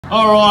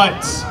All right.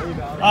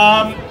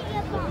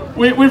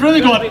 We've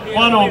really got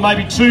one or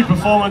maybe two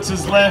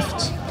performances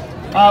left.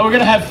 We're going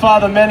to have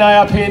Father Mene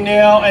up here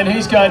now, and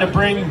he's going to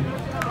bring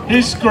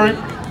his group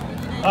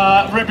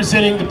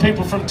representing the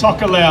people from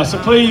Tokelau. So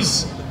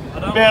please,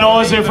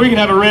 Mount Isa, if we can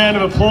have a round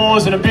of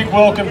applause and a big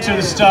welcome to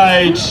the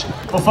stage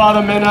for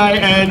Father Mene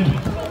and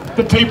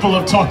the people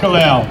of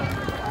Tokelau.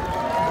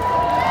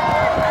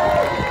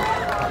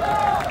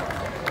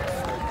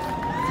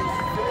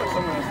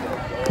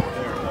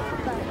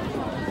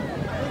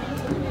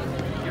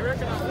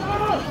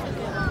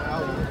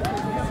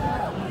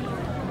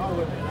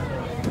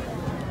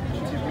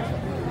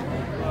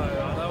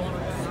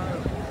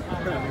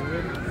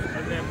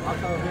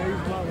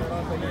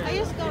 Are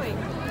you going? I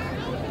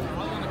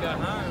want to go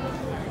home.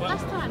 But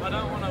Last time. I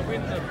don't want to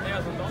win the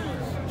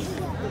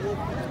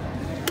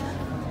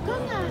 $1,000.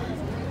 Go now.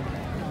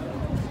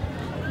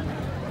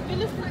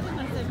 Bilis na ito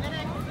na sa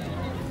Mene.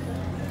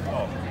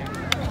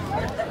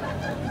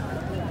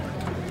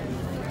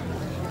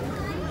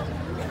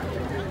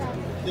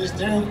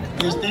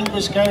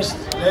 Distinguished guests,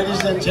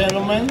 ladies and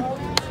gentlemen,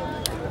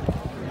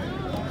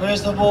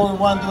 first of all, we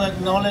want to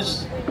acknowledge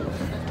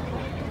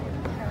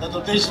the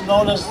traditional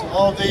owners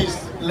of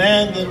this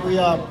land that we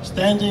are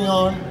standing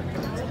on,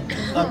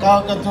 the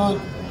Kakadu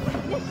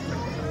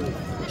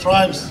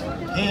tribes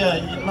here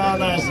in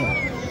Mount Isa.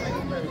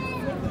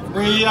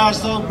 We are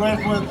so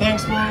grateful and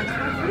thankful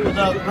for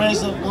the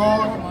grace of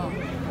God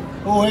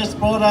who has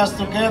brought us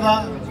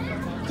together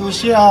to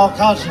share our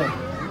culture.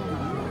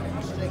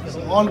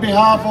 So on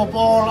behalf of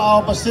all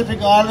our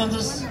Pacific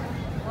Islanders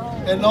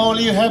and all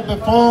you have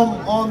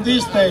performed on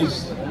this stage,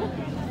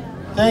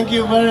 thank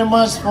you very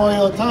much for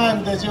your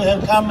time that you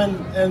have come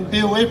and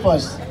be with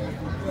us.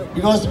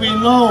 Because we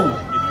know,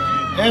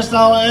 as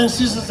our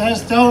ancestors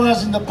has told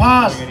us in the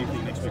past,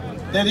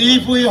 that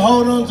if we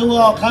hold on to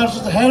our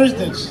cultural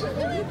heritage,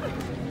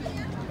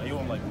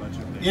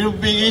 it will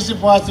be easy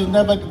for us to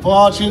for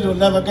our children to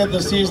never get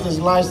the seeds that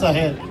lies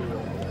ahead.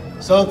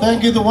 So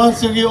thank you to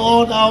once again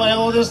all our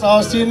elders,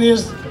 our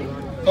seniors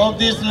of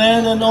this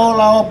land, and all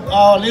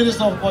our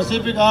leaders of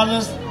Pacific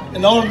Islands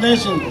and all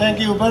nations. Thank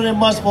you very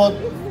much for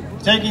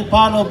taking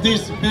part of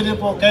this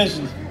beautiful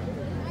occasion.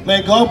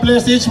 May God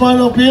bless each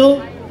one of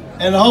you,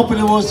 and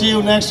hopefully we'll see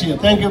you next year.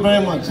 Thank you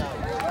very much.